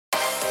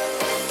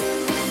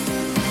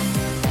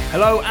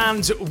Hello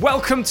and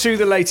welcome to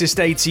the latest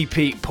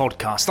ATP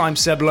podcast. I'm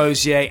Seb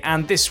Lozier,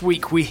 and this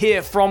week we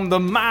hear from the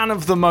man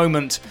of the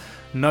moment,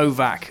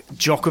 Novak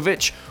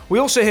Djokovic. We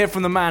also hear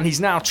from the man he's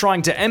now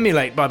trying to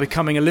emulate by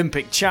becoming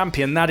Olympic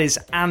champion, that is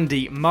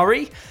Andy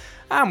Murray.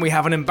 And we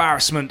have an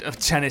embarrassment of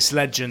tennis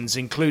legends,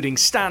 including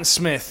Stan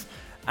Smith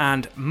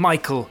and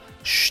Michael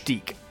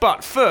Stich.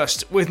 But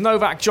first, with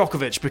Novak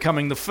Djokovic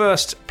becoming the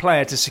first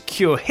player to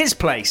secure his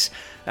place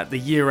at the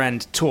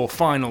year-end tour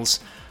finals,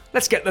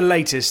 let's get the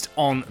latest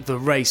on the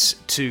race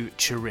to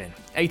Turin.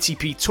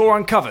 ATP Tour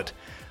Uncovered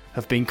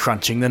have been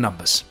crunching the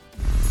numbers.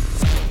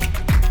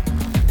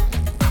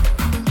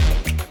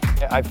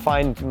 I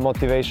find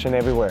motivation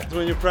everywhere.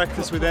 When you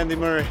practice with Andy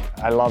Murray.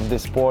 I love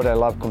this sport, I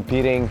love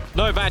competing.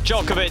 Novak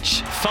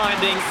Djokovic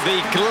finding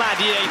the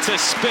gladiator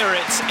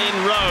spirit in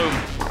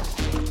Rome.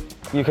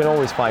 You can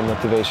always find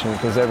motivation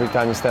because every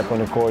time you step on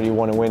the court you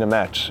want to win a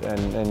match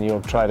and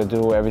you'll try to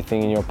do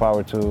everything in your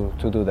power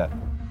to do that.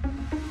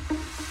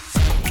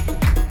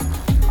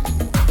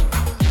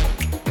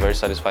 Very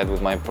satisfied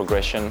with my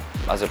progression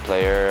as a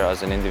player,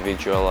 as an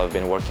individual. I've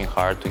been working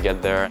hard to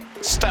get there.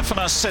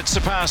 Stefanos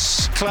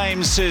Tsitsipas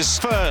claims his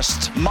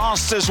first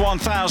Masters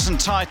 1000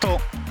 title.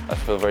 I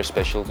feel very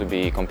special to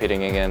be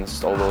competing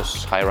against all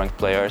those high-ranked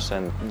players,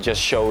 and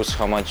just shows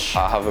how much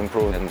I have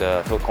improved, and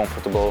I feel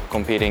comfortable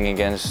competing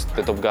against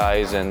the top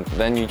guys, and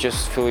then you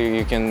just feel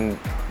you can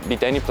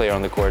beat any player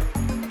on the court.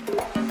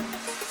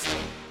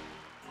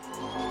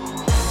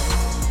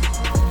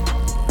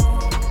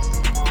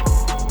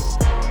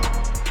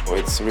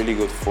 It's really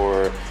good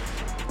for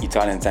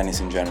Italian tennis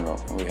in general.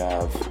 We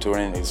have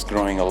Turin is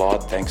growing a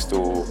lot thanks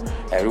to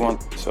everyone.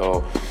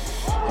 So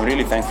I'm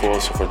really thankful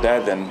also for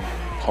that, and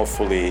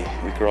hopefully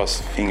we cross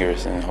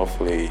fingers and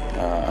hopefully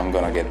I'm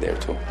gonna get there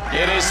too.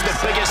 It is the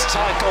biggest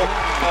title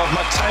of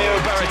Matteo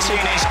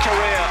Berrettini's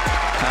career,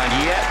 and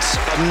yet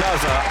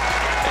another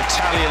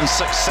Italian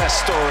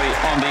success story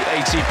on the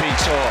ATP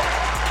Tour.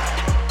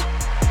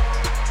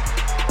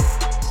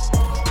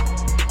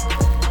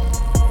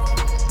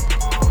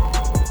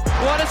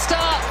 What a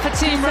start for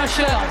Team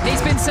Russia.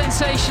 He's been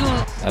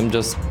sensational. I'm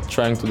just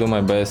trying to do my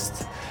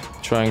best,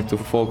 trying to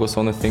focus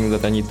on the things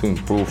that I need to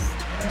improve.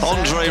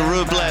 Andrei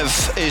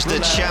Rublev is the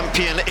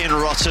champion in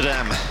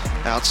Rotterdam.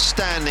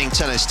 Outstanding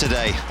tennis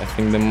today. I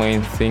think the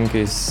main thing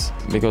is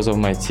because of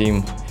my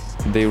team.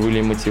 They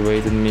really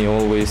motivated me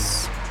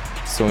always.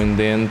 So in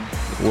the end,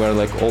 we're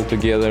like all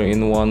together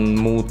in one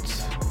mood,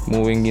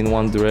 moving in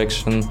one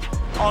direction.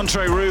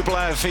 Andrei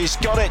Rublev, he's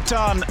got it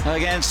done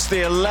against the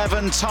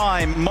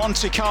 11-time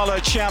Monte Carlo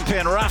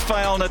champion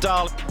Rafael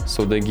Nadal.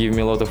 So they give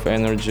me a lot of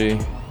energy,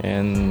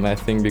 and I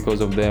think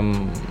because of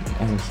them,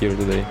 I'm here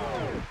today.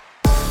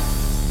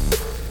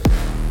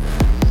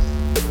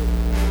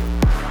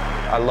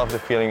 I love the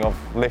feeling of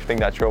lifting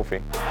that trophy.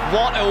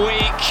 What a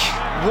week,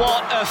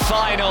 what a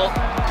final.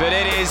 But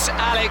it is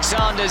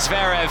Alexander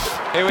Zverev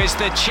who is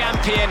the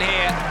champion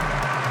here.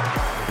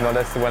 You know,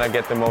 that's when I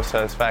get the most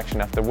satisfaction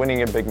after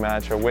winning a big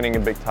match or winning a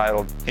big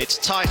title. It's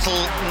title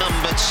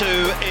number 2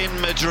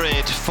 in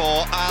Madrid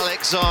for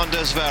Alexander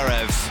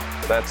Zverev.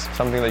 That's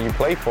something that you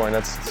play for, and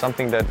that's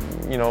something that,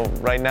 you know,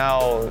 right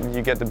now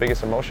you get the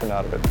biggest emotion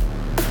out of it.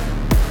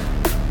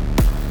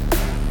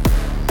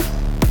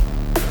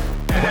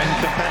 When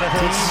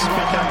competitors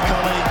become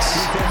colleagues,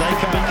 they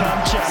can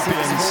become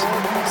champions.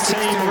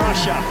 Team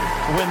Russia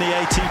win the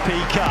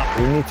ATP Cup.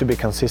 You need to be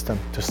consistent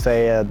to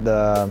stay at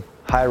the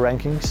high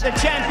rankings. The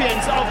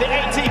champions of the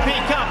ATP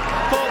Cup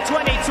for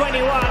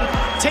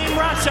 2021, Team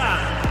Russia.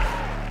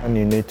 And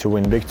you need to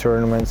win big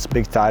tournaments,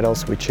 big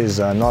titles, which is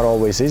not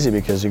always easy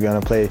because you're going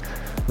to play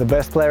the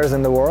best players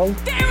in the world.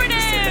 There it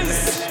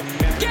is!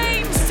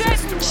 Game, set,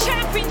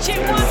 championship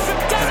won from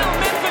Daniel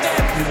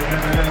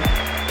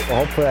Medvedev.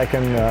 Hopefully I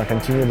can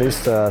continue this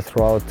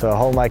throughout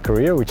all my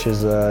career, which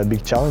is a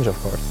big challenge, of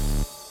course.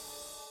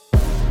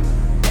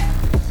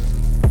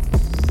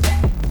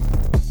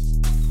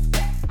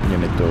 You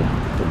need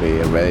to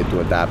be ready to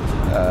adapt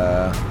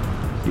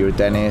your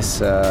tennis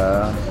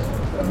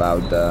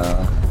about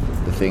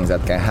the things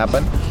that can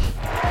happen.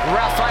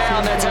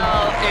 Rafael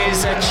Nadal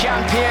is a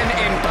champion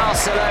in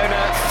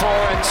Barcelona for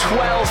a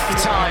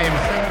 12th time.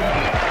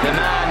 The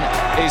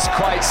man is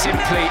quite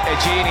simply a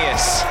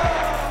genius.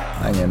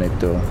 And you need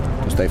to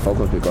stay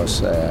focused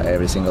because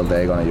every single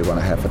day you're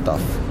gonna have a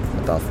tough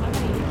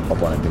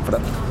opponent in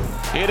front.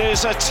 It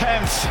is a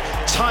 10th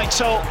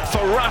title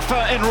for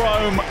Rafa in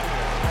Rome.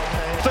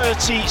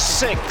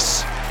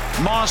 36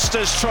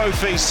 Masters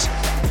trophies.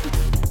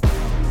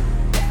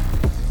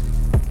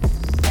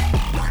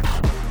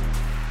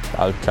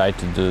 I'll try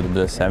to do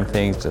the same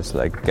things, just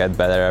like get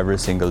better every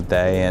single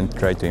day and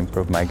try to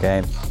improve my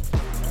game.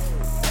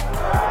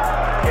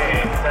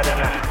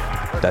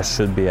 That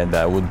should be and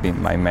that would be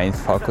my main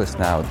focus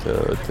now,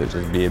 to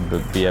just be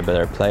a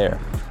better player.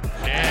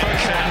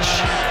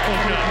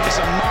 Djokovic is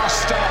a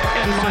master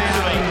in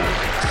Miami.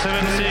 The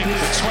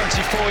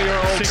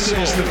 24-year-old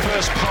is the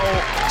first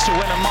Pole to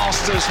win a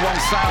Masters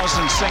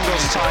 1000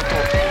 singles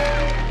title.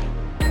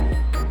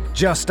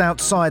 Just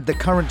outside the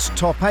current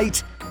top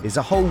 8 is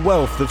a whole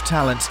wealth of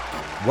talent.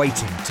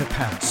 waiting to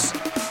pounce.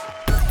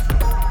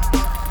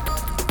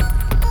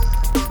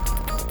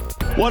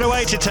 What a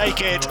way to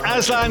take it.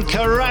 Aslan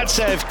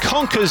Karatsev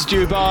conquers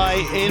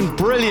Dubai in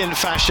brilliant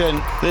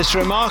fashion. This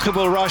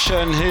remarkable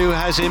Russian who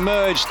has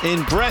emerged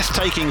in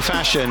breathtaking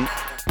fashion.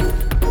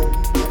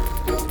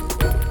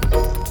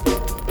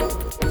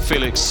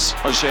 Felix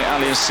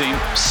Auger-Aliassime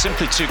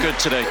simply too good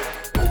today.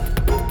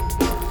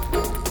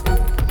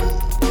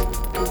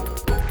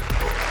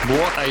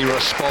 What a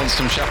response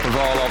from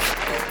Shapovalov.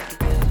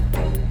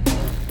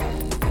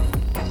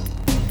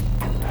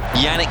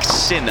 Yannick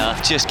Sinner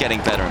just getting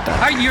better and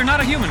better. You're not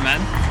a human,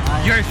 man.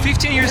 You're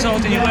 15 years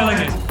old and you play like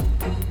this.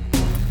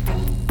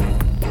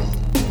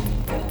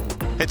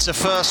 It's a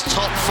first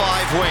top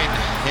 5 win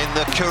in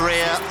the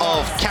career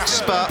of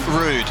Casper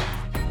Ruud.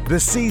 The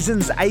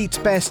season's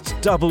 8 best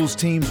doubles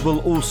teams will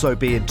also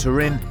be in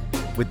Turin,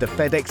 with the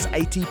FedEx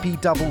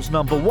ATP doubles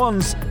number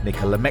ones,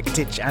 Nikola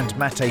Mektic and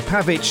Mate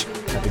Pavic,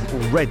 having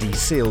already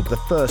sealed the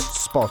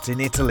first spot in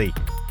Italy.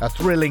 A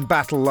thrilling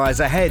battle lies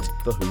ahead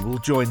for who will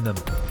join them.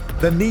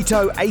 The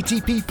Nitto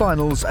ATP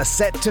finals are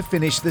set to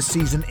finish the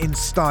season in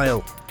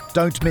style.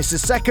 Don't miss a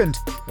second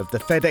of the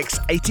FedEx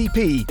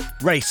ATP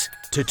Race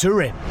to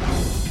Turin.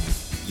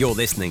 You're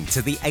listening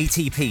to the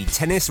ATP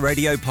Tennis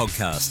Radio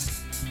Podcast.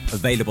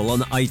 Available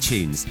on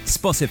iTunes,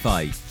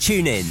 Spotify,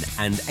 TuneIn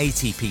and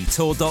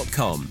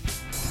ATPTour.com.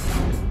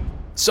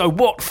 So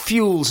what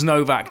fuels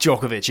Novak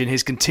Djokovic in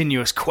his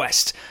continuous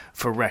quest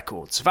for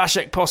records?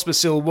 Vasek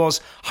Pospisil was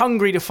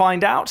hungry to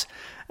find out,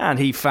 and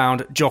he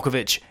found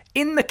Djokovic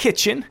in the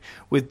kitchen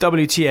with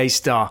WTA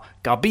star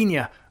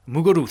Garbiñe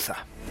Muguruza.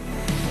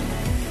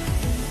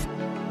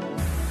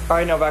 All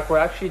right, Novak, we're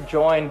actually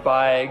joined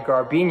by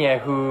Garbiñe,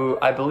 who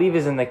I believe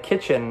is in the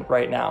kitchen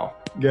right now.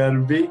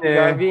 Garbiñe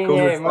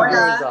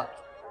Muguruza. How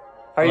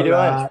are you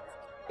doing?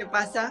 ¿Qué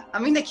pasa?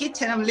 I'm in the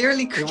kitchen. I'm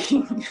literally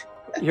cooking.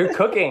 You're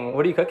cooking?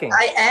 What are you cooking?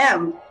 I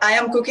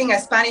am cooking a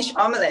Spanish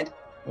omelette.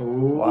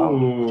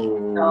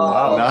 Ooh.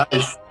 Wow.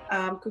 Nice.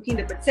 I'm cooking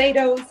the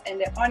potatoes and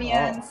the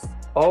onions.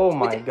 Oh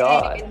my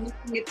God. And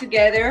mixing it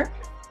together.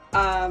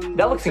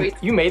 That looks.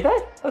 You made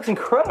that? That looks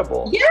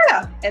incredible.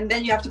 Yeah. And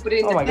then you have to put it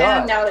in the pan.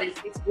 God. Now that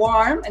it's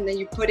warm, and then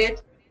you put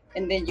it,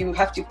 and then you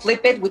have to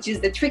flip it, which is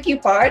the tricky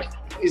part.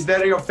 Is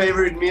that your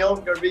favorite meal,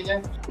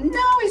 Garbiñe?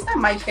 No, it's not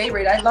my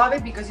favorite. I love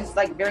it because it's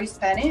like very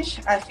Spanish.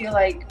 I feel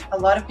like a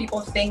lot of people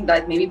think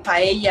that maybe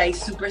paella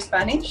is super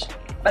Spanish,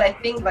 but I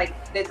think like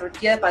the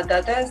tortilla de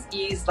patatas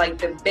is like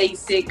the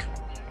basic,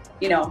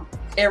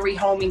 every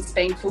home in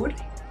Spain food.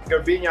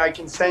 Garbiñe, I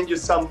can send you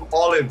some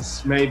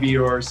olives maybe,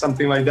 or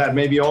something like that,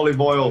 maybe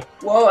olive oil.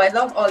 Whoa, I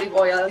love olive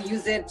oil. I'll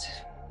use it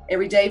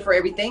every day for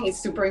everything. It's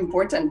super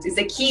important. It's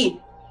the key.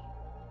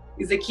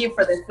 It's the key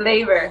for the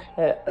flavor.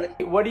 Yeah.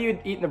 What do you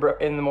eat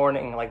in the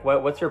morning? Like,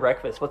 what's your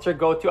breakfast? What's your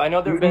go-to? I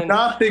know there've been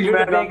nothing, you're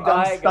man. A big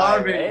diet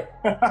starving.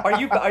 Guy,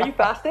 right? Are you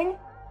fasting?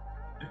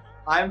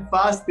 I'm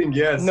fasting,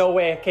 yes. No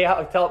way. Okay,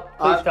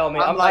 please tell me.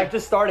 I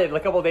just started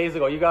like a couple of days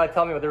ago. You gotta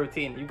tell me what the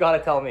routine. You gotta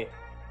tell me.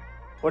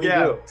 What do you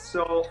do?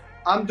 So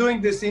I'm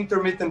doing this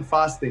intermittent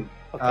fasting.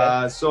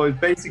 Okay. So it's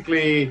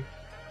basically,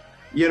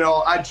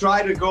 I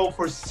try to go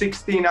for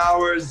 16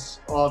 hours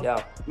of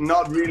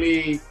not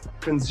really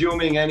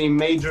consuming any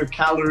major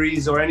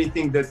calories or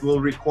anything that will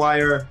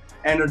require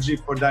energy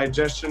for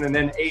digestion, and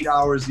then 8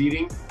 hours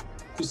eating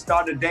to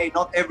start the day.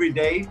 Not every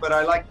day, but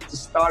I like to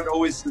start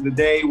always the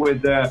day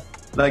with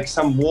like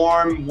some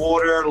warm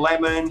water,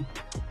 lemon,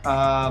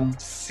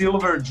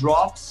 silver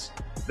drops.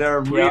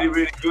 They're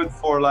really good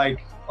for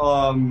like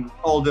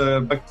all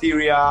the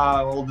bacteria,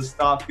 all the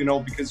stuff,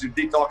 because you're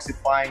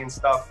detoxifying and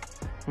stuff.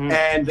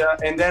 And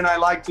then I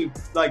like to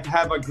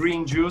have a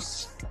green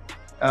juice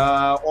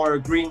or a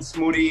green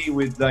smoothie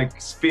with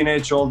like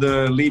spinach, all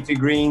the leafy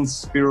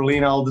greens,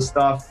 spirulina, all the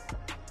stuff,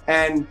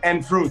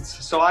 and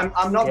fruits. So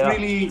I'm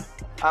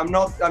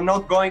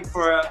not going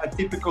for a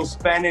typical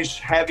Spanish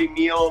heavy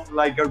meal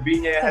like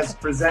Garbiñe has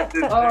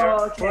presented.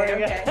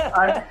 Okay.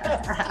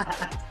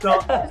 So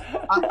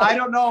I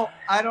don't know.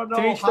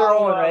 To each their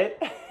own, right?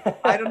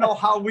 I don't know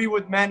how we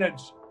would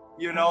manage.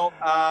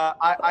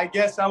 I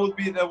guess I would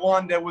be the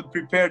one that would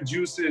prepare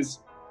juices.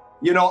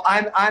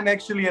 I'm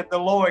actually at the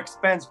low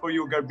expense for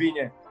you,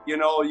 Garbiñe.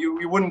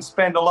 You wouldn't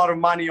spend a lot of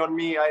money on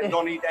me. I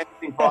don't eat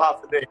anything for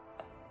half a day.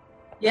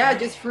 Yeah,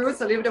 just fruits,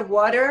 a little bit of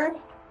water.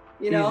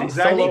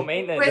 Exactly. So low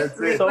maintenance.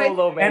 So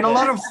low maintenance. And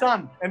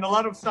a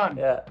lot of sun.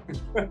 Yeah.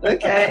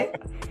 Okay.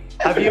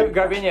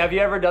 Garbiñe, have you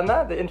ever done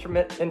that? The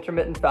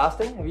intermittent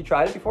fasting? Have you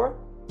tried it before?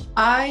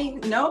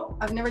 No,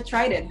 I've never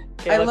tried it.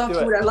 Okay, I love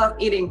food. I love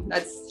eating.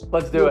 Let's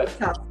do it.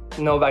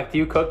 Novak, do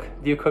you cook?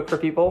 Do you cook for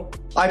people?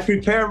 I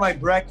prepare my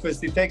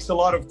breakfast. It takes a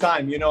lot of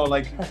time,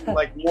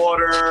 like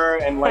water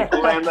and like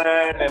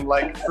lemon and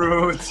like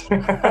fruit.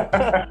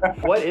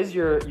 What is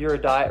your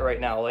diet right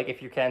now? Like,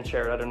 if you can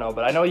share it, I don't know.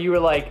 But I know you were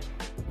like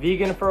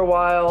vegan for a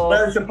while.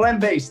 Well, it's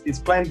plant-based. It's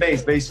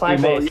plant-based, basically.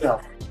 Plant-based.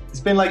 It's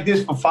been like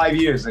this for 5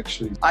 years,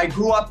 actually. I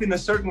grew up in a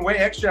certain way.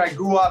 Actually, I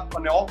grew up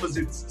on the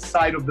opposite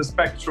side of the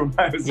spectrum.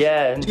 I was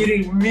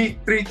eating meat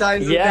 3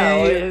 times a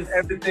day,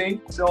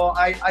 everything. So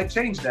I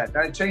changed that.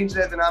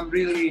 And I'm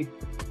really,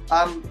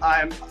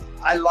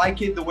 I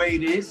like it the way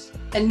it is.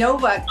 And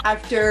Novak,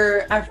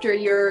 after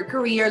your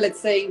career, let's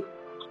say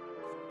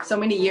so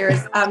many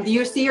years, do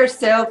you see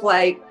yourself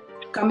like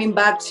coming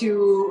back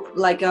to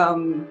like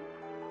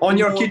on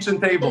your kitchen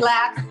table,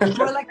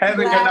 more like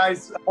having a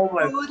nice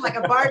omelet, food, like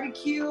a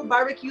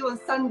barbecue on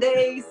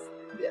Sundays,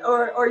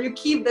 or you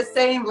keep the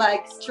same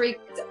like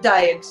strict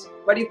diet?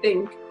 What do you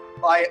think?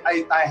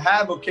 I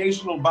have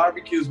occasional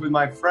barbecues with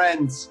my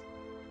friends,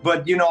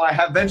 but I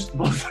have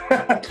vegetables.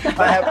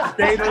 I have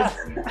potatoes,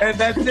 and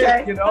that's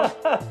it.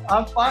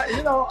 I'm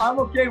fine. I'm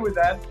okay with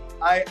that.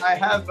 I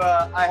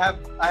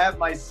have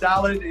my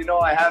salad.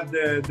 I have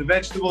the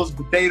vegetables,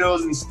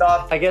 potatoes, and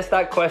stuff. I guess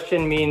that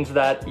question means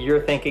that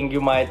you're thinking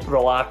you might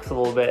relax a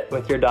little bit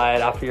with your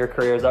diet after your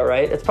career. Is that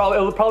right? It was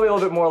probably a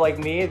little bit more like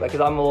me, because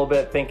I'm a little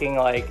bit thinking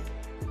like,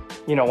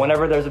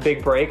 whenever there's a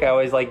big break, I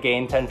always like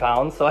gain 10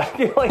 pounds. So I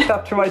feel like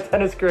after my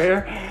tennis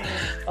career,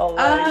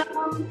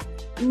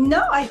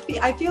 no,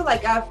 I feel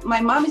like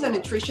my mom is a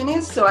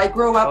nutritionist, so I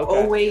grow up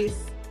always,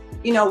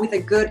 with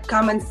a good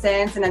common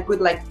sense and a good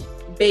like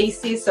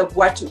basis of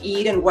what to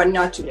eat and what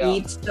not to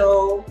eat.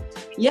 So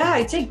yeah,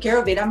 I take care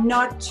of it. I'm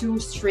not too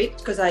strict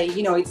because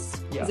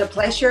it's a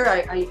pleasure.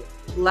 I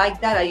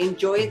like that. I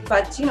enjoy it,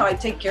 but I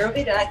take care of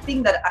it. And I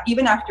think that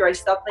even after I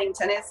stopped playing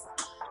tennis,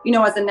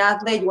 as an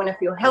athlete, you want to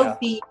feel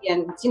healthy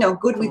and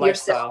good with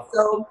yourself.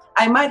 So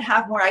I might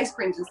have more ice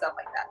creams and stuff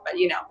like that, but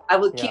I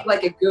will keep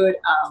like a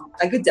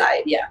good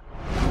diet. Yeah.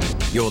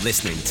 You're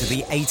listening to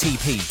the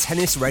ATP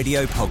Tennis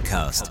Radio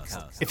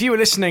Podcast. If you were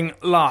listening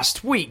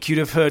last week, you'd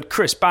have heard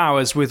Chris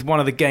Bowers with one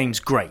of the game's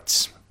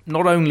greats.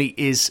 Not only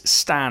is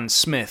Stan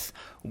Smith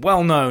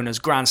well known as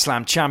Grand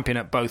Slam champion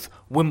at both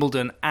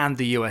Wimbledon and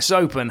the US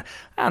Open,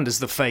 and as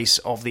the face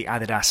of the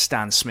Adidas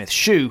Stan Smith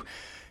shoe,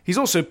 he's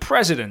also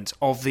president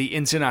of the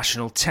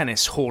International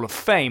Tennis Hall of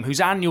Fame,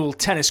 whose annual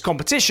tennis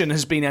competition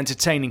has been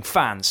entertaining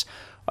fans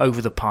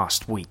over the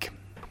past week.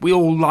 We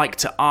all like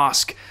to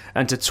ask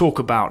and to talk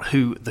about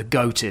who the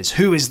GOAT is,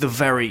 who is the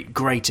very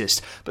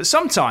greatest. But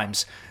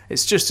sometimes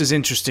it's just as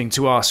interesting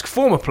to ask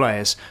former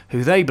players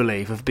who they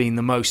believe have been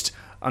the most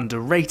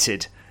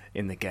underrated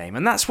in the game.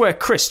 And that's where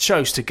Chris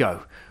chose to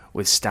go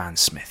with Stan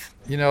Smith.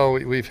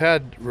 We've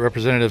had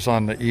representatives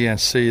on the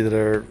ENC that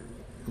are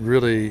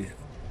really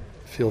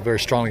feel very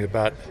strongly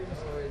about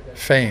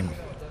fame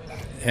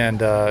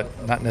and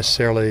not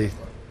necessarily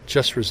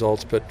just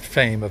results, but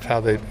fame of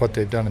what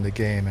they've done in the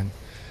game.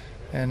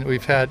 And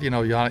we've had,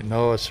 Yannick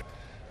Noah's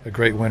a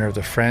great winner of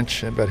the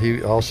French, but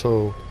he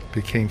also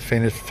became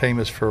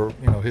famous for,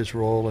 his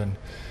role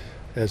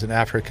as an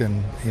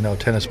African,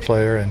 tennis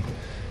player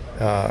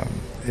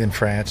in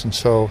France. And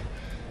so,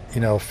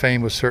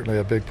 fame was certainly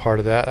a big part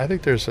of that. I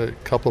think there's a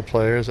couple of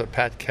players.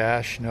 Pat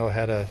Cash,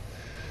 had a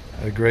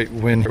great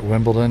win at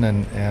Wimbledon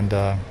and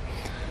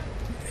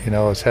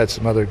has had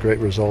some other great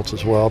results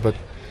as well. But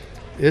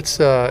it's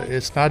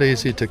not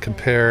easy to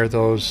compare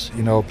those,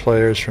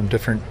 players from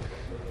different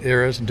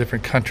eras and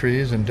different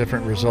countries and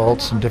different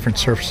results and different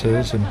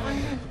surfaces. And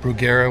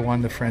Bruguera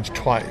won the French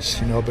twice,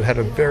 but had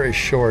a very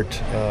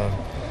short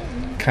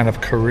kind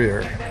of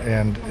career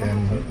and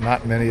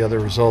not many other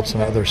results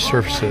on other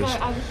surfaces,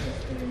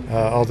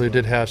 although he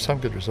did have some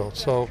good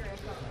results. So,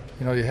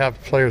 you have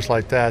players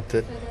like that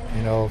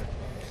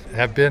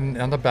have been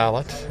on the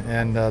ballot,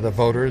 and the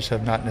voters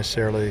have not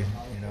necessarily,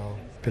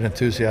 been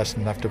enthusiastic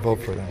enough to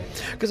vote for them.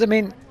 Because,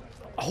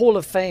 Hall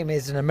of Fame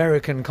is an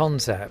American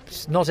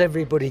concept. Not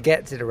everybody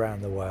gets it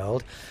around the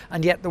world,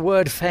 and yet the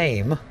word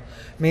fame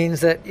means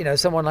that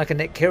someone like a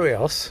Nick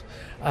Kyrgios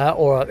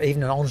or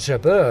even an Ons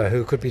Jabeur,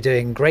 who could be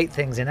doing great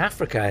things in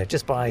Africa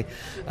just by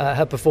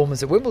her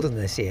performance at Wimbledon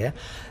this year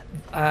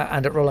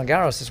and at Roland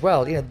Garros as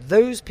well.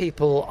 Those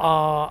people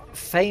are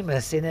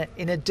famous in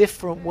a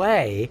different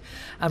way,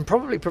 and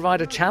probably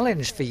provide a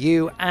challenge for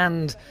you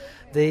and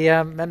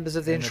the members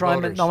of the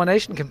Enshrinement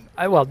Nomination Committee.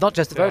 Well, not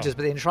just the voters,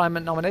 but the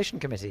Enshrinement Nomination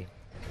Committee.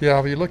 Yeah,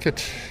 well, you look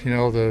at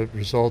the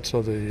results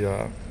of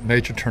the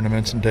major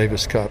tournaments and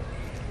Davis Cup,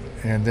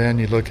 and then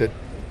you look at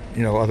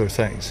other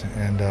things,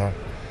 and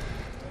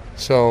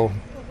so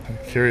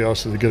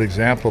Kyrgios is a good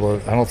example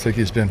of. I don't think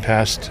he's been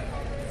past,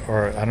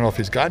 or I don't know if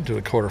he's gotten to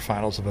the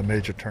quarterfinals of a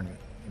major tournament.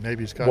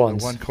 Maybe he's gotten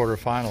to one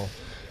quarterfinal,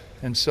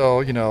 and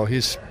so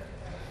he's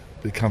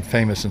become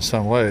famous in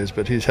some ways,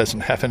 but he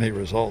doesn't have any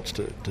results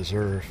to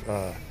deserve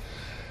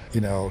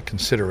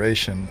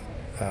consideration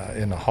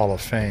in the Hall of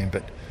Fame,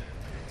 but.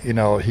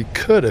 He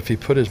could if he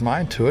put his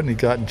mind to it and he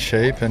got in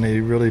shape and he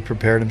really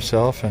prepared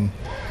himself. And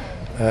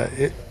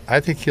I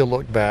think he'll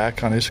look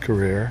back on his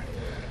career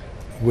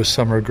with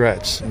some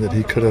regrets that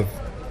he could have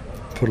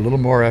put a little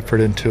more effort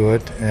into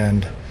it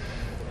and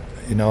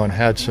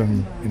had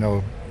some,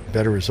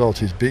 better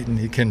results.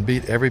 He can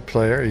beat every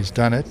player. He's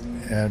done it,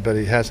 but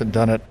he hasn't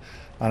done it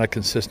on a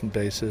consistent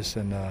basis.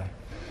 And,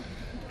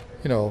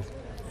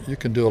 you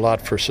can do a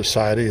lot for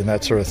society and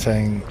that sort of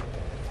thing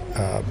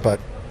but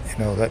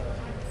that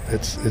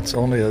it's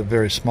only a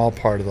very small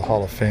part of the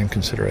Hall of Fame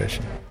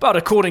consideration. But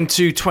according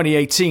to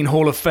 2018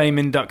 Hall of Fame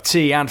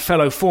inductee and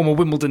fellow former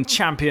Wimbledon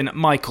champion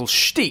Michael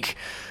Stich,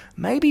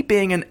 maybe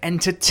being an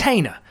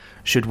entertainer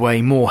should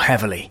weigh more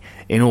heavily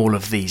in all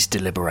of these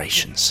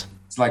deliberations.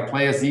 It's like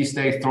players these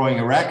days throwing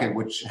a racket,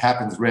 which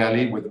happens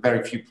rarely with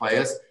very few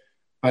players.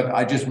 But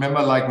I just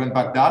remember like when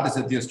Baghdadis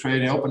at the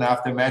Australian Open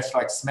after a match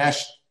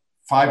smashed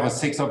 5 or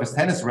 6 of his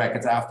tennis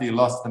rackets after he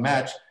lost the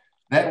match.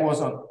 That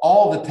was on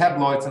all the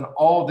tabloids and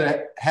all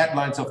the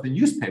headlines of the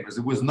newspapers.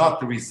 It was not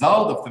the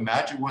result of the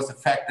match. It was the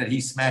fact that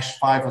he smashed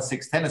 5 or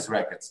 6 tennis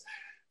rackets.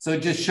 So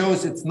it just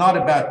shows it's not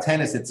about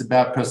tennis. It's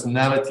about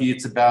personality.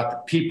 It's about the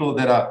people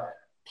that are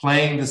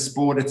playing the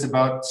sport. It's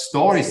about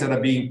stories that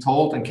are being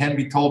told and can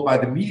be told by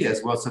the media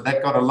as well. So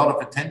that got a lot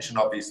of attention,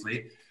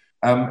 obviously.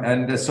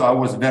 And so I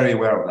was very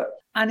aware of that.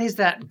 And is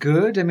that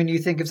good? I mean, you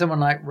think of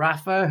someone like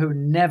Rafa, who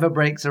never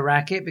breaks a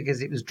racket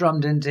because it was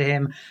drummed into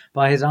him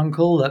by his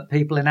uncle that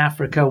people in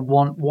Africa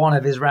want one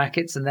of his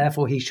rackets and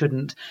therefore he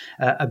shouldn't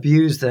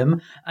abuse them.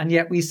 And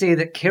yet we see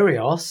that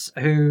Kyrgios,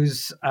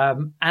 whose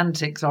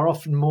antics are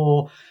often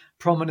more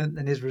prominent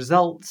than his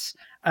results,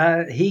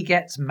 he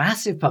gets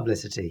massive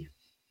publicity.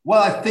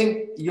 Well, I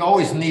think you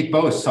always need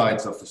both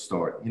sides of the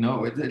story.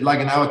 Like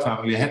in our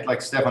time, we had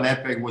like Stefan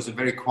Edberg was a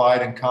very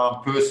quiet and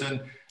calm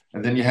person.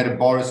 And then you had a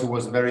Boris who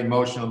was very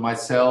emotional,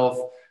 myself.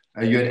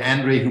 You had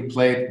Andre who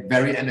played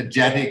very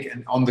energetic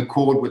and on the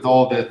court with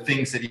all the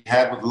things that he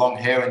had with long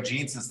hair and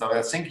jeans and stuff.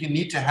 I think you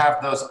need to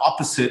have those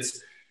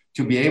opposites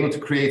to be able to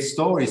create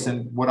stories.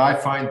 And what I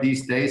find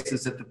these days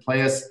is that the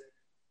players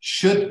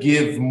should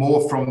give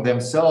more from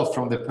themselves,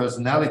 from their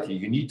personality.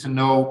 You need to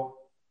know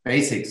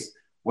basics.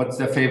 What's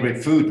their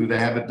favorite food? Do they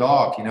have a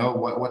dog?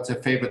 What's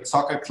their favorite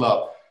soccer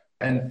club?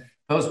 And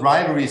those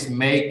rivalries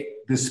make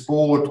the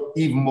sport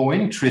even more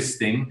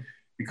interesting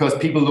because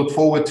people look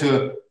forward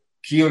to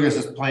Kyrgios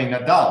as playing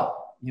Nadal.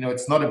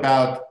 It's not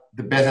about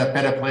the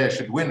better player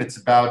should win. It's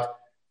about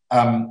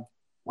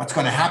what's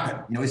going to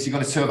happen. Is he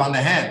going to serve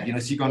underhand?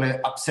 Is he going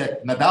to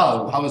upset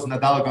Nadal? How is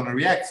Nadal going to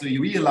react? So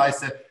you realize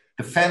that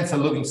the fans are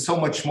looking so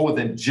much more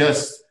than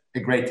just a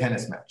great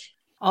tennis match.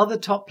 Are the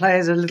top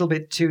players a little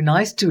bit too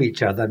nice to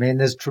each other? I mean,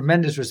 there's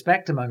tremendous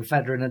respect among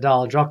Federer,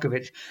 Nadal,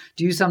 Djokovic.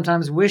 Do you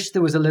sometimes wish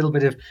there was a little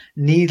bit of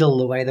needle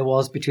the way there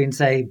was between,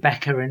 say,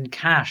 Becker and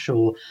Cash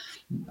or,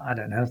 I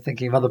don't know,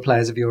 thinking of other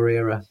players of your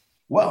era?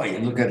 Well, you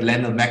look at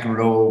Lennon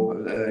McEnroe,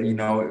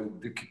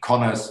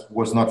 Connors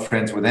was not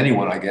friends with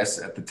anyone, I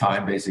guess, at the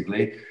time,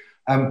 basically.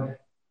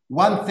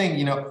 One thing,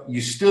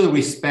 you still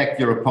respect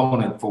your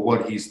opponent for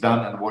what he's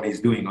done and what he's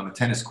doing on the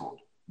tennis court.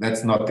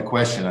 That's not the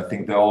question. I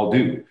think they all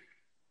do.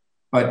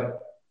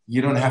 But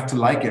you don't have to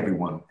like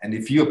everyone. And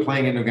if you're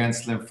playing in a Grand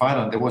Slam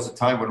final, there was a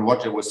time when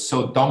Roger was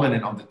so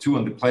dominant on the tour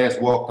and the players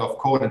walked off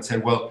court and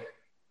said, well,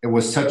 it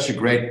was such a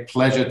great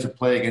pleasure to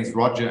play against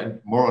Roger and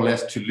more or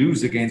less to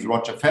lose against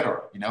Roger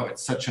Federer.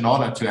 It's such an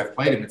honor to have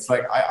played him. It's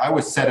like, I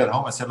was said at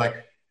home, I said,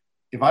 like,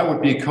 if I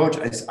would be a coach,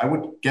 I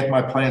would get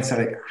my player and say,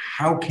 like,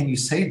 how can you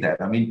say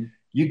that? I mean,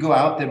 you go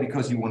out there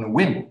because you want to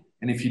win.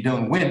 And if you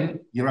don't win,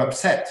 you're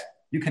upset.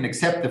 You can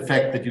accept the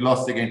fact that you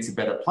lost against a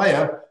better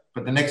player,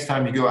 but the next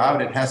time you go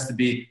out, it has to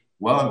be,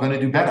 well, I'm going to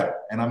do better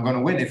and I'm going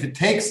to win. If it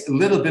takes a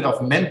little bit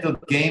of mental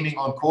gaming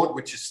on court,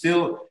 which is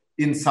still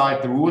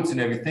inside the rules and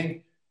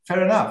everything,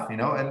 fair enough,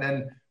 And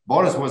then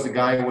Boris was a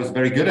guy who was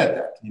very good at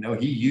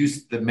that. He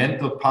used the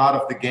mental part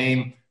of the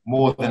game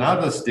more than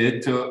others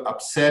did to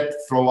upset,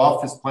 throw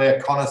off his player.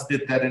 Connors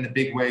did that in a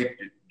big way.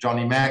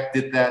 Johnny Mack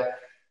did that.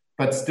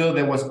 But still,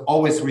 there was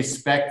always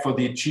respect for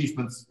the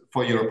achievements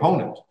for your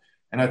opponent.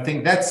 And I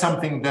think that's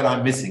something that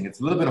I'm missing.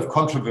 It's a little bit of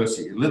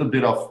controversy, a little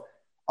bit of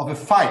a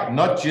fight,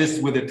 not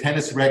just with a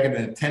tennis racket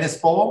and a tennis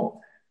ball,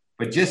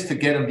 but just to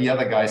get in the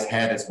other guy's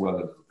head as well a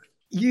little bit.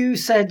 You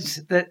said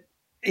that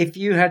if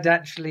you had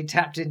actually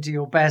tapped into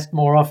your best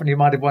more often, you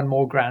might have won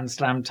more Grand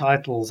Slam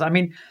titles. I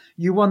mean,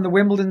 you won the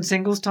Wimbledon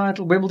singles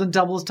title, Wimbledon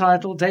doubles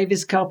title,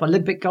 Davis Cup,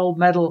 Olympic gold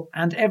medal,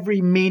 and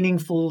every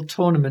meaningful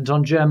tournament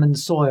on German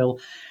soil.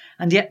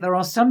 And yet there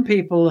are some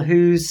people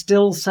who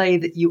still say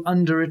that you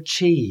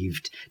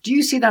underachieved. Do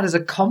you see that as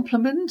a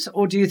compliment,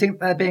 or do you think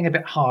they're being a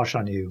bit harsh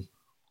on you?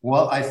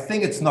 Well, I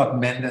think it's not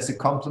meant as a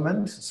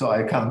compliment, so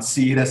I can't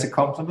see it as a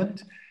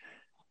compliment.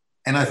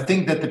 And I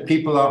think that the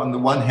people are, on the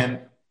one hand,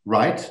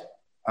 right.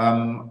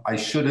 I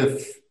should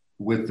have,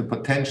 with the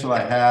potential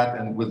I had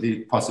and with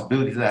the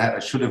possibilities I had, I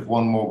should have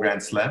won more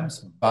Grand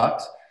Slams.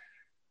 But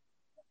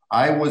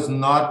I was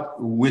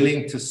not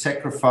willing to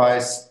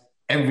sacrifice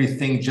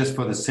everything just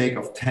for the sake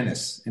of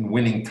tennis and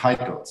winning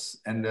titles.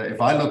 And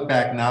if I look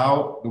back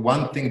now, the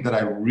one thing that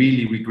I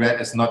really regret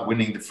is not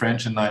winning the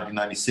French in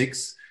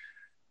 1996.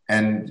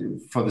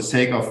 And for the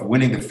sake of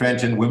winning the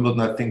French in Wimbledon,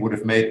 I think would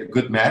have made a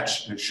good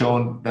match,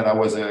 shown that I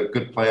was a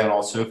good player on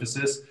all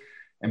surfaces.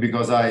 And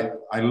because I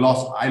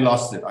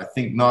lost it. I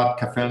think not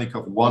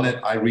Kafelnikov won it.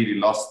 I really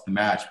lost the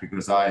match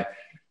because I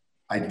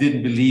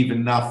didn't believe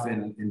enough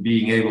in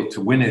being able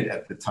to win it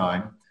at the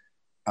time.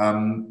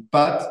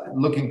 But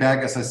looking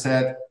back, as I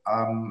said,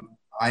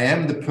 I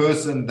am the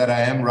person that I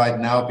am right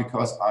now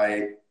because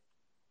I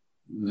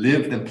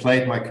lived and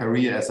played my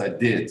career as I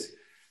did.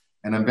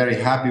 And I'm very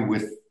happy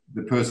with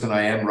the person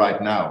I am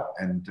right now.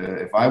 And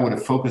if I would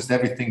have focused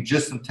everything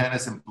just on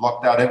tennis and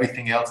blocked out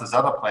everything else as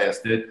other players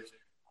did,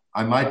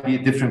 I might be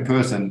a different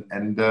person.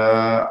 And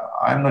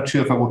I'm not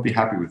sure if I would be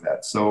happy with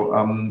that. So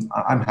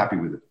I'm happy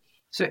with it.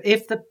 So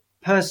if the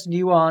person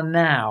you are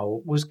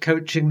now was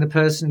coaching the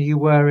person you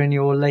were in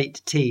your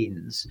late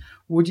teens,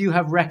 would you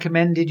have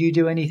recommended you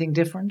do anything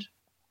different?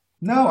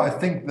 No, I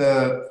think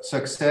the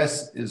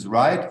success is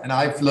right. And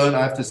I've learned,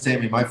 I have to say,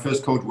 my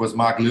first coach was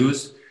Mark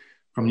Lewis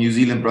from New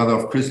Zealand, brother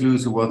of Chris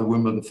Lewis, who was the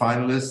Wimbledon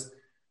finalist,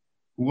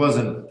 who was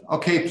an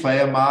okay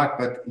player, Mark,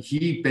 but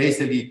he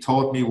basically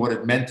taught me what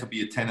it meant to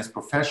be a tennis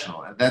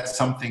professional. And that's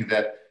something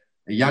that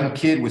a young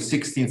kid with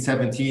 16,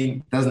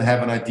 17 doesn't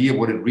have an idea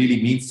what it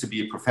really means to be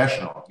a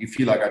professional. You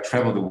feel like I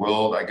travel the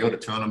world, I go to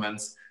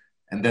tournaments,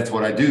 and that's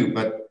what I do.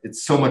 But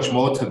it's so much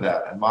more to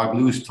that. And Mark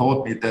Lewis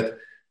taught me that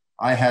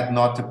I had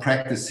not to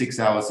practice 6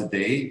 hours a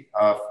day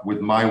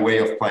with my way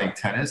of playing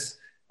tennis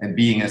and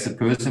being as a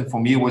person.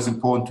 For me, it was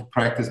important to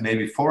practice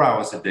maybe 4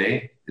 hours a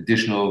day,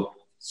 additional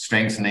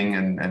strengthening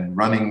and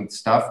running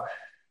stuff,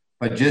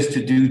 but just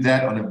to do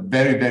that on a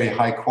very, very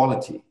high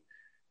quality.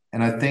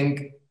 And I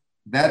think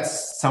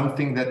that's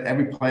something that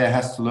every player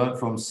has to learn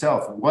for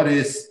himself. What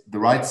is the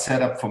right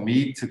setup for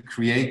me to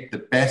create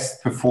the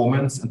best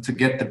performance and to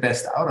get the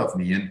best out of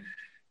me?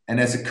 And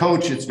as a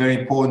coach, it's very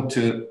important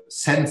to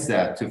sense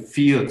that, to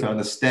feel, to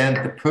understand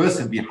the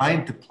person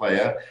behind the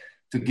player,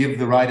 to give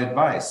the right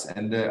advice.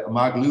 And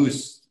Mark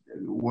Lewis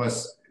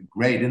was a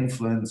great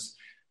influence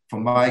for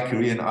my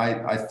career. And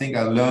I think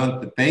I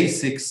learned the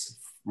basics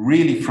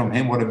really from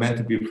him, what it meant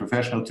to be a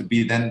professional, to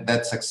be then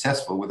that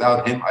successful.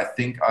 Without him, I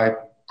think I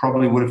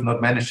probably would have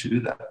not managed to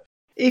do that.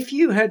 If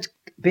you had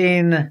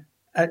been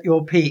at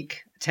your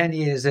peak 10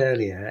 years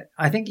earlier,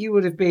 I think you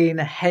would have been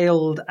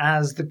hailed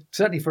as,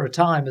 certainly for a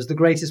time, as the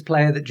greatest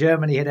player that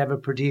Germany had ever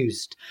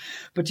produced.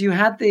 But you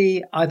had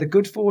the either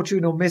good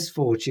fortune or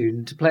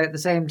misfortune to play at the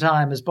same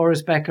time as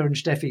Boris Becker and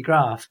Steffi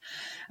Graf.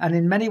 And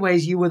in many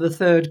ways, you were the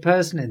third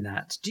person in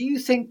that. Do you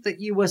think that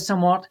you were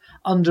somewhat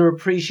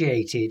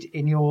underappreciated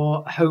in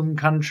your home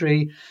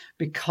country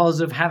because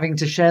of having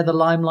to share the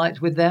limelight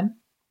with them?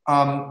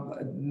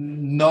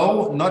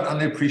 No, not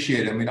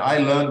underappreciated. I mean, I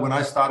learned when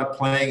I started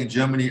playing in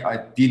Germany,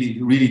 I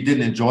really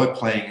didn't enjoy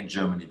playing in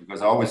Germany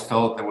because I always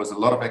felt there was a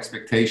lot of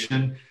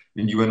expectation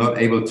and you were not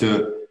able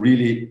to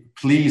really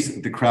please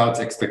the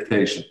crowd's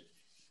expectation.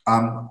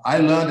 I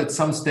learned at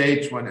some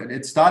stage when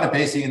it started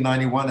basically in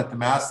 91 at the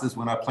Masters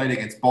when I played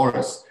against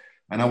Boris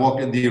and I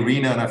walked in the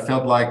arena and I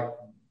felt like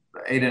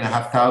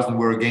 8,500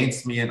 were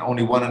against me and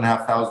only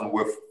 1,500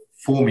 were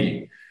for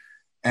me.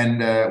 And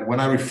when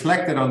I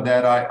reflected on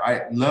that,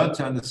 I learned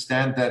to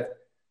understand that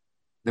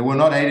there were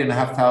not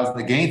 8,500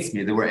 against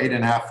me. There were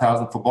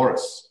 8,500 for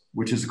Boris,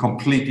 which is a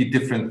completely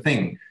different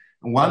thing.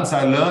 And once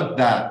I learned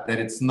that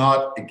it's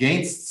not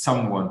against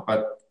someone,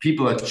 but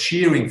people are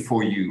cheering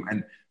for you.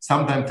 And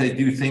sometimes they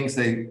do things,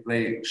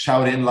 they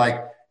shout in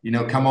like,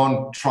 come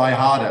on, try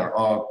harder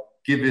or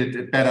give it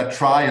a better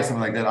try or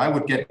something like that. I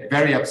would get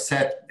very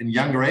upset in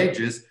younger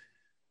ages.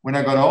 When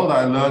I got older,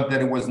 I learned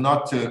that it was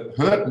not to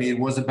hurt me. It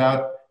was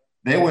about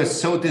they were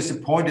so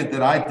disappointed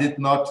that I did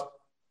not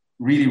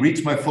really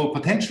reach my full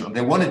potential. They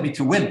wanted me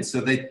to win.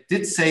 So they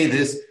did say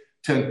this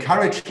to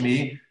encourage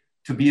me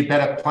to be a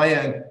better player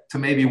and to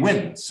maybe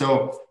win.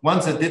 So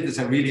once I did this,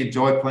 I really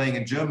enjoyed playing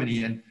in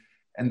Germany.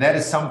 And that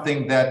is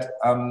something that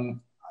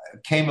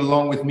came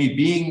along with me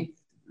being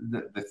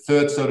the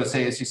third, so to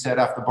say, as you said,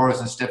 after Boris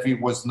and Steffi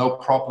was no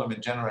problem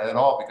in general at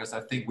all, because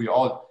I think we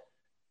all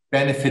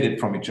benefited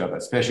from each other,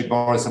 especially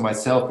Boris and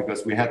myself,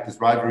 because we had this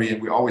rivalry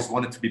and we always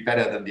wanted to be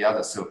better than the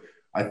others. So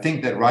I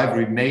think that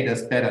rivalry made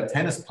us better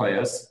tennis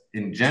players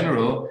in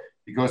general,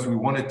 because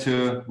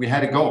we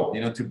had a goal,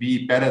 to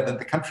be better than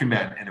the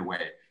countryman in a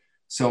way.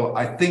 So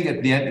I think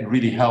at the end, it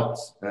really helped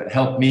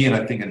me. And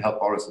I think it helped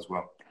Boris as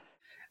well.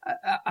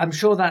 I'm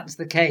sure that's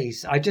the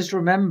case. I just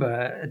remember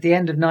at the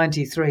end of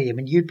 93, I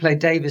mean, you'd played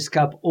Davis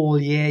Cup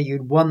all year.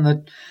 You'd won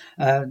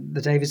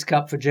the Davis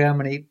Cup for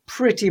Germany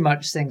pretty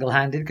much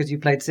single-handed because you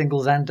played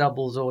singles and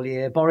doubles all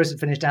year. Boris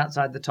had finished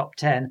outside the top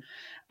 10.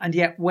 And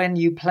yet when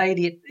you played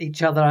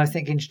each other, I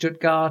think in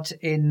Stuttgart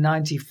in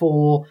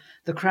 94,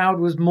 the crowd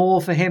was more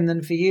for him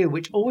than for you,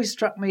 which always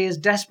struck me as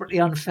desperately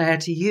unfair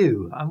to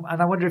you.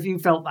 And I wonder if you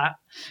felt that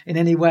in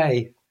any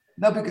way.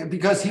 No,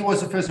 because he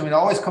was the first. I mean, I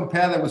always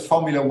compare that with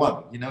Formula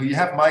One. You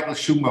have Michael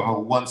Schumacher,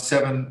 who won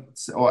 7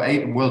 or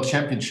 8 world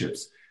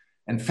championships,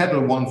 and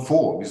Vettel won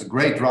 4. He's a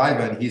great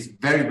driver, and he's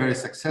very, very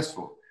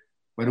successful.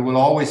 But it will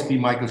always be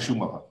Michael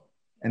Schumacher.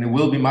 And it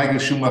will be Michael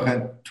Schumacher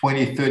in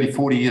 20, 30,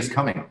 40 years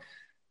coming.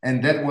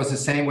 And that was the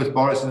same with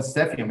Boris and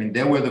Steffi. I mean,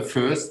 they were the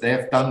first. They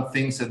have done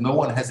things that no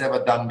one has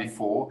ever done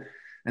before.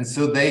 And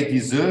so they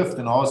deserved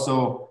and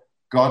also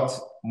got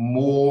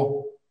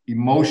more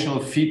emotional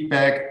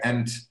feedback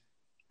and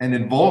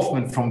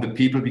involvement from the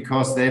people,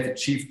 because they've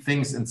achieved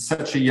things in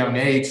such a young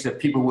age that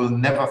people will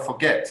never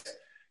forget.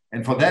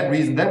 And for that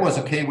reason, that was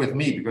okay with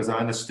me, because I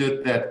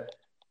understood that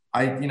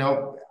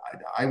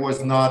I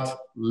was not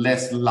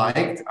less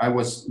liked. I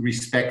was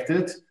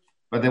respected,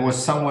 but there was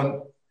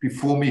someone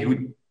before me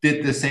who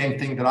did the same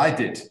thing that I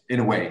did in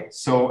a way.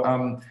 So,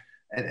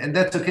 and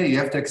that's okay. You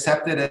have to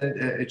accept it, and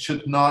it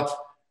should not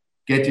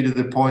get you to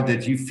the point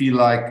that you feel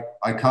like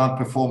I can't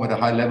perform at a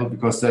high level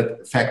because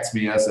that affects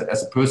me as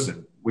a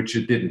person, which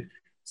it didn't.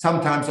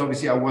 Sometimes,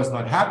 obviously, I was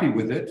not happy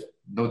with it,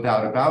 no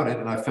doubt about it,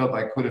 and I felt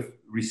I could have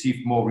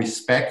received more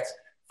respect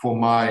for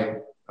my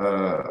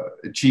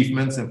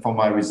achievements and for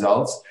my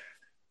results.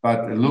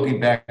 But looking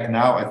back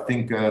now, I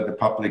think the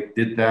public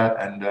did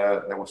that, and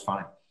that was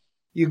fine.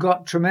 You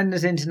got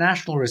tremendous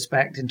international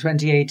respect in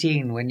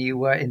 2018 when you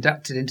were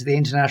inducted into the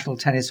International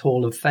Tennis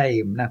Hall of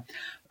Fame. Now,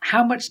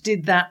 how much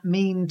did that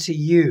mean to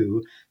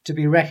you to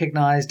be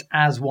recognised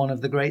as one of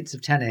the greats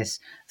of tennis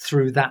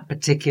through that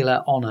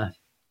particular honour?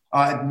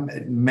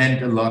 It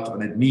meant a lot,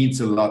 and it means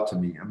a lot to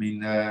me. I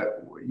mean,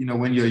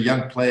 when you're a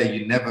young player,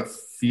 you never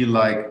feel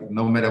like,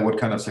 no matter what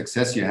kind of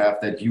success you have,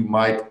 that you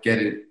might get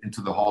it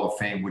into the Hall of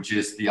Fame, which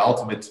is the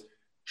ultimate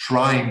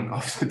shrine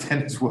of the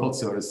tennis world,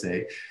 so to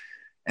say.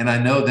 And I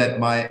know that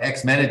my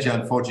ex-manager,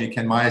 unfortunately,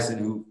 Ken Meyerson,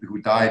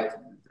 who died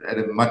at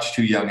a much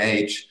too young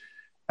age,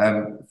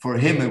 for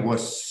him, it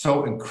was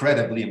so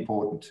incredibly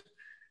important.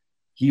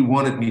 He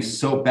wanted me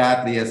so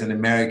badly as an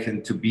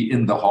American to be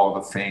in the Hall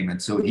of Fame. And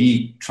so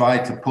he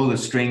tried to pull the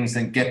strings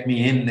and get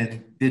me in,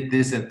 and did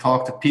this and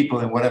talk to people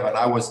and whatever. And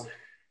I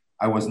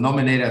was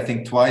nominated, I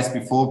think, twice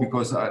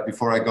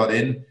before I got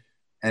in,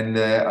 and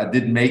I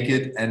didn't make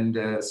it.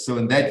 And so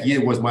in that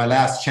year was my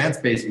last chance,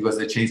 basically, because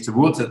they changed the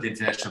rules at the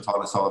International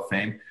Tennis Hall of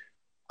Fame.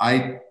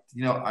 I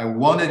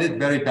wanted it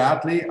very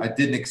badly. I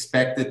didn't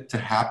expect it to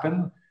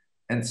happen.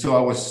 And so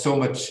I was so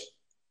much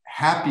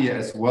happier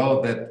as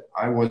well that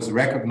I was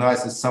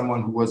recognized as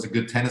someone who was a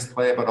good tennis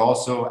player, but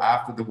also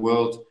after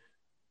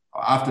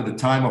the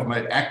time of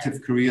my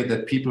active career,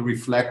 that people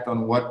reflect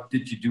on what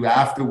did you do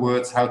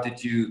afterwards? How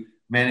did you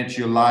manage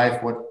your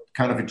life? What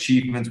kind of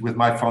achievements with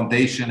my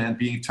foundation and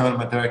being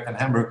tournament director in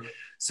Hamburg?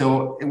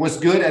 So it was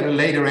good at a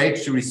later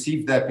age to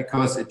receive that,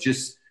 because it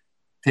just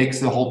takes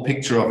the whole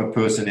picture of a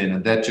person in,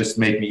 and that just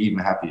made me even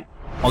happier.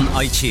 On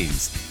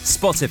iTunes,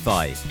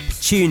 Spotify,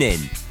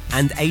 TuneIn,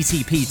 and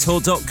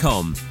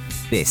ATPTour.com.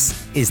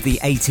 This is the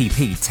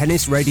ATP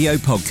Tennis Radio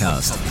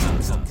Podcast.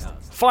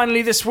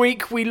 Finally this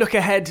week, we look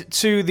ahead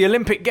to the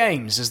Olympic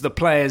Games as the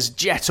players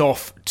jet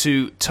off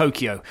to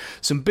Tokyo.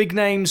 Some big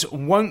names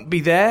won't be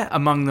there,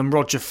 among them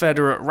Roger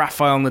Federer,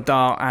 Rafael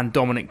Nadal and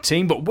Dominic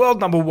Thiem, but world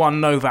number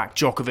one Novak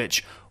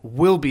Djokovic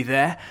will be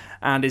there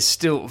and is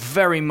still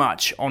very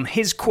much on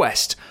his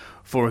quest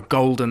for a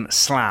golden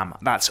slam.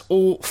 That's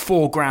all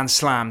 4 Grand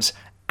Slams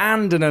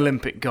and an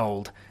Olympic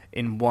gold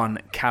in one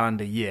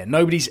calendar year.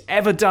 Nobody's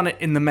ever done it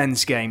in the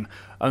men's game.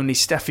 Only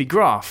Steffi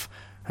Graf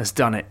has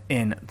done it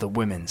in the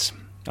women's.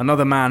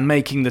 Another man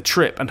making the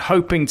trip and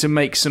hoping to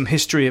make some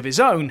history of his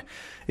own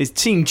is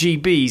Team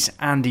GB's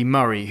Andy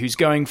Murray, who's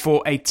going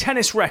for a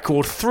tennis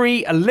record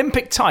 3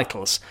 Olympic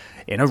titles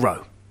in a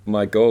row.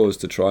 My goal is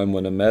to try and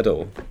win a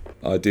medal,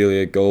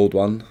 ideally a gold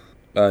one,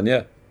 and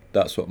yeah,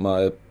 that's what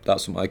my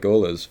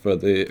goal is for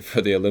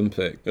the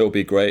Olympic. It'll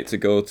be great to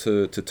go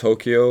to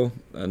Tokyo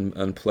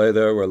and play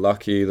there. We're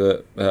lucky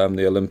that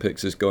the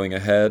Olympics is going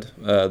ahead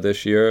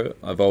this year.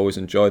 I've always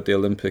enjoyed the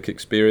Olympic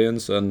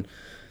experience, and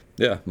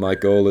yeah, my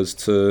goal is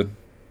to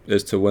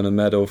win a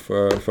medal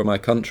for my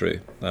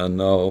country,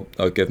 and I'll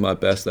give my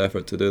best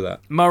effort to do that.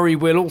 Murray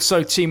will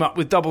also team up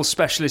with doubles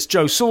specialist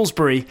Joe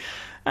Salisbury,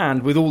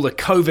 and with all the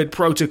COVID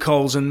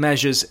protocols and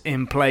measures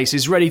in place,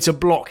 is ready to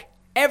block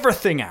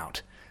everything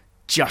out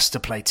just to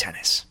play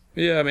tennis.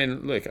 Yeah, I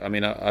mean, look,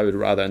 I would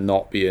rather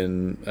not be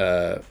in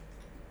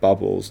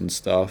bubbles and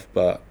stuff,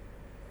 but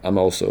I'm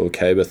also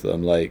okay with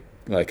them. Like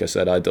I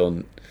said, I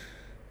don't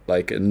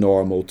like a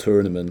normal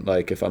tournament.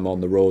 Like if I'm on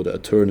the road at a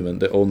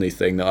tournament, the only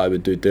thing that I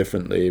would do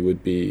differently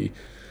would be,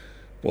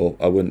 well,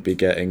 I wouldn't be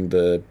getting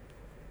the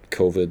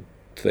COVID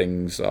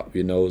things up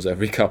your nose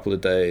every couple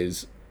of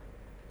days.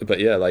 But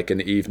yeah, like in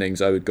the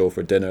evenings, I would go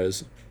for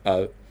dinners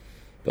out.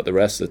 But the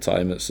rest of the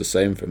time, it's the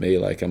same for me.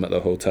 Like I'm at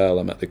the hotel,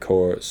 I'm at the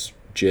courts,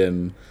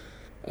 gym.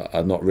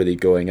 I'm not really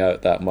going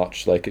out that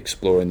much, like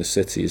exploring the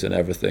cities and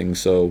everything.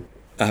 So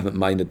I haven't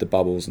minded the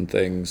bubbles and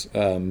things.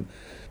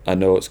 I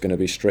know it's going to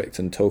be strict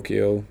in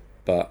Tokyo,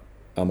 but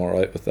I'm all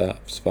right with that.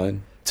 It's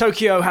fine.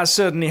 Tokyo has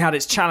certainly had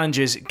its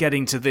challenges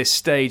getting to this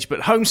stage,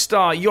 but home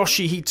star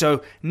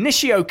Yoshihito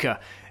Nishioka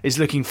is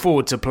looking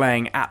forward to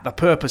playing at the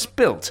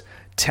purpose-built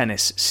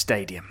tennis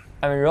stadium.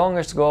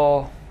 Longest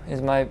goal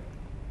is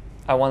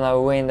I want to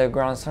win the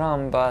Grand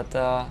Slam, but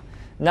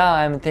now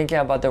I'm thinking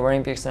about the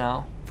Olympics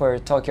now, for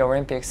Tokyo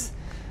Olympics.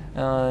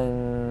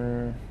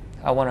 I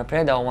want to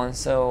play that one,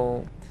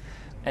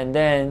 and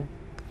then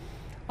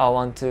I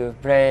want to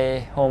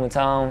play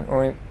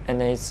hometown,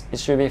 and it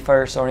should be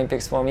first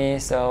Olympics for me,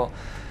 so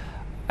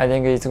I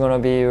think it's going to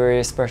be a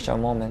very special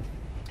moment.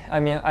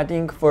 I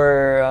think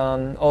for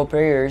all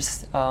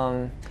players,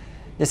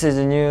 this is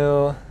a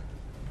new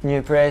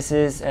new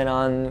places and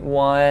on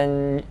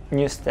one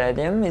new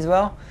stadium as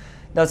well.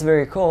 That's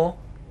very cool.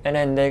 And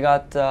then they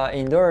got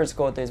indoors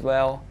court as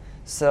well.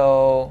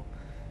 So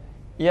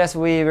yes,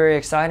 we're very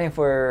excited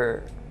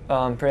for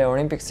play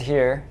Olympics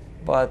here,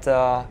 but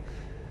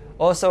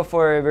also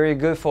for very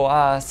good for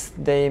us,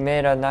 they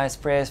made a nice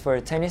place for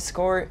a tennis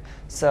court.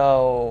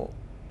 So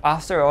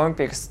after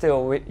Olympics,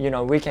 still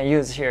we can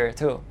use here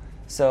too.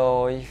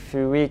 So if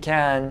we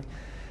can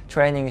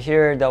training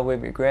here, that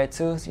would be great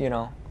too.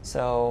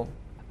 So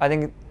I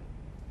think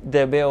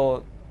they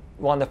built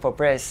wonderful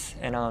place,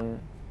 and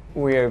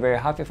we are very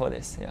happy for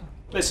this. Yeah.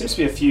 There seems to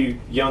be a few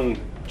young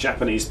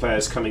Japanese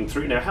players coming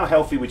through now. How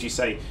healthy would you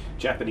say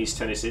Japanese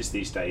tennis is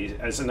these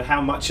days, and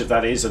how much of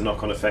that is a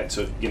knock-on effect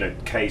of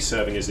Kei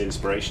serving as an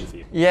inspiration for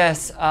you?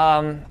 Yes,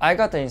 I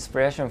got the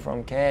inspiration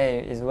from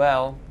Kei as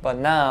well, but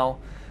now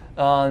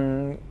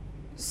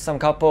some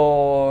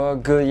couple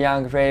good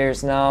young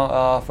players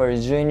now for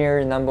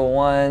junior number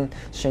 1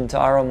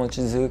 Shintaro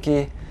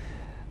Mochizuki.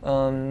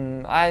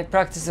 I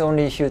practiced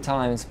only a few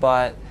times,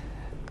 but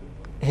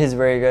he's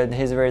very good.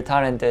 He's very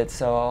talented.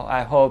 So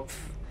I hope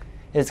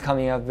it's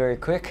coming up very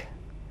quick.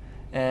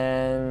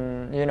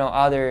 And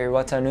other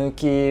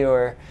Watanuki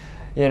or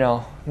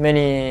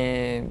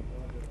many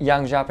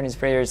young Japanese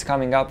players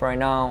coming up right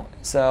now.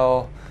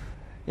 So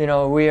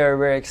we are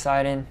very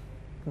excited.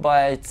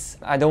 But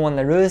I don't want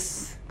to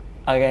lose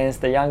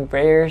against the young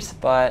players.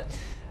 But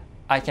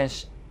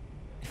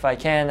if I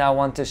can, I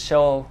want to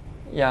show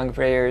young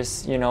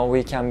players,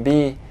 we can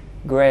be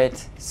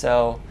great.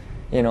 So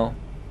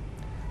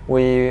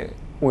we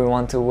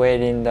want to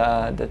wait in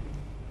the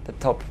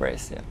top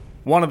race. Yeah.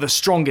 One of the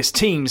strongest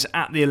teams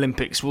at the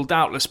Olympics will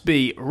doubtless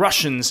be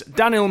Russians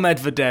Daniil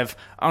Medvedev,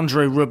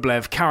 Andrei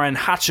Rublev, Karen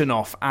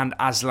Khachanov and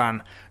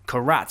Aslan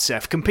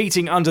Karatsev,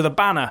 competing under the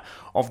banner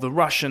of the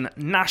Russian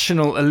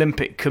National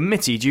Olympic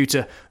Committee due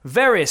to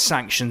various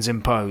sanctions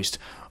imposed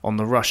on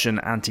the Russian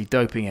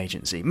anti-doping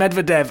agency.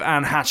 Medvedev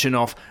and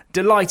Khachanov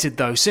delighted,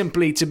 though,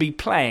 simply to be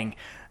playing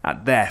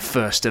at their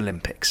first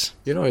Olympics.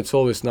 It's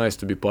always nice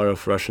to be part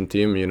of Russian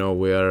team.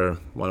 We are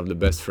one of the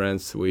best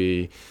friends.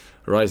 We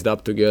rised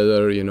up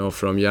together,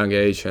 from young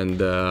age,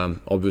 and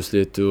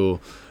obviously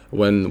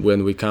when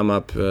we come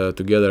up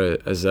together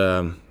as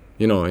in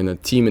a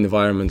team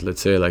environment,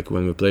 let's say, like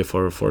when we play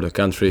for the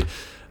country,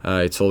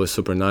 it's always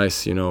super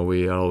nice.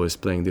 We are always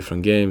playing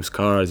different games,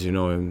 cards,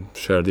 and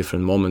share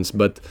different moments.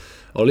 But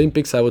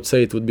Olympics, I would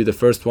say it would be the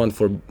first one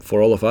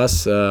for all of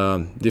us.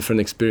 Different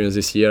experience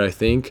this year, I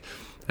think.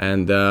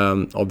 And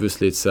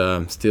obviously it's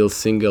still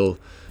single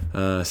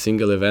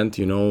event.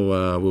 We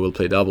will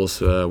play doubles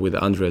with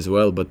Andre as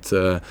well, but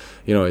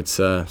it's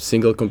a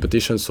single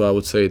competition, so I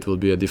would say it will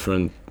be a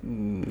different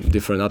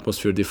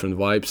atmosphere, different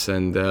vibes,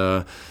 and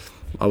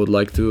I would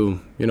like to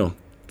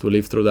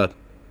live through that.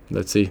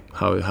 Let's see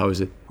how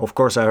is it. Of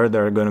course, I heard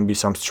there are going to be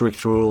some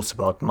strict rules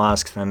about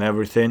masks and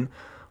everything.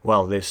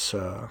 Well, this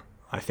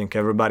I think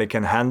everybody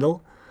can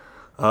handle.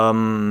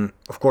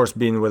 Of course,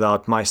 being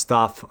without my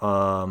staff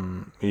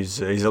is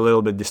a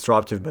little bit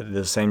disruptive, but at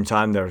the same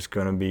time, there's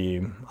going to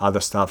be other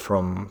stuff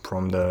from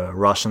the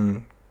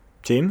Russian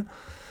team.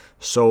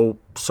 So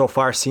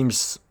far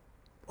seems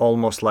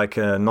almost like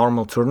a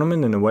normal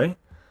tournament in a way.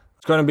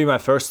 It's going to be my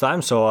first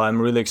time, so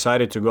I'm really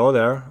excited to go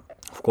there.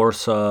 Of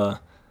course,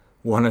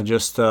 want to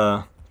just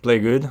play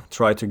good,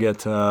 try to get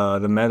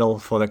the medal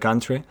for the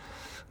country,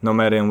 no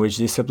matter in which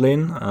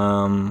discipline.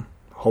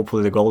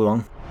 Hopefully the gold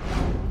one.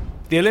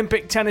 The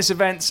Olympic tennis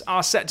events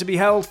are set to be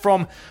held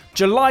from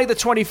July the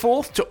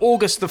 24th to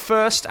August the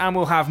 1st, and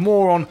we'll have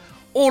more on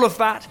all of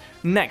that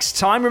next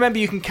time. Remember,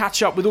 you can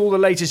catch up with all the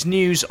latest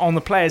news on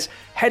the players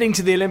heading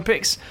to the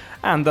Olympics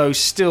and those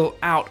still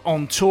out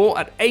on tour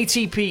at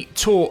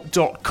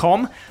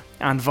atptour.com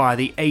and via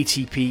the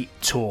ATP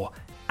Tour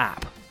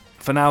app.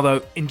 For now,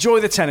 though, enjoy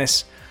the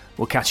tennis.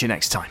 We'll catch you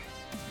next time.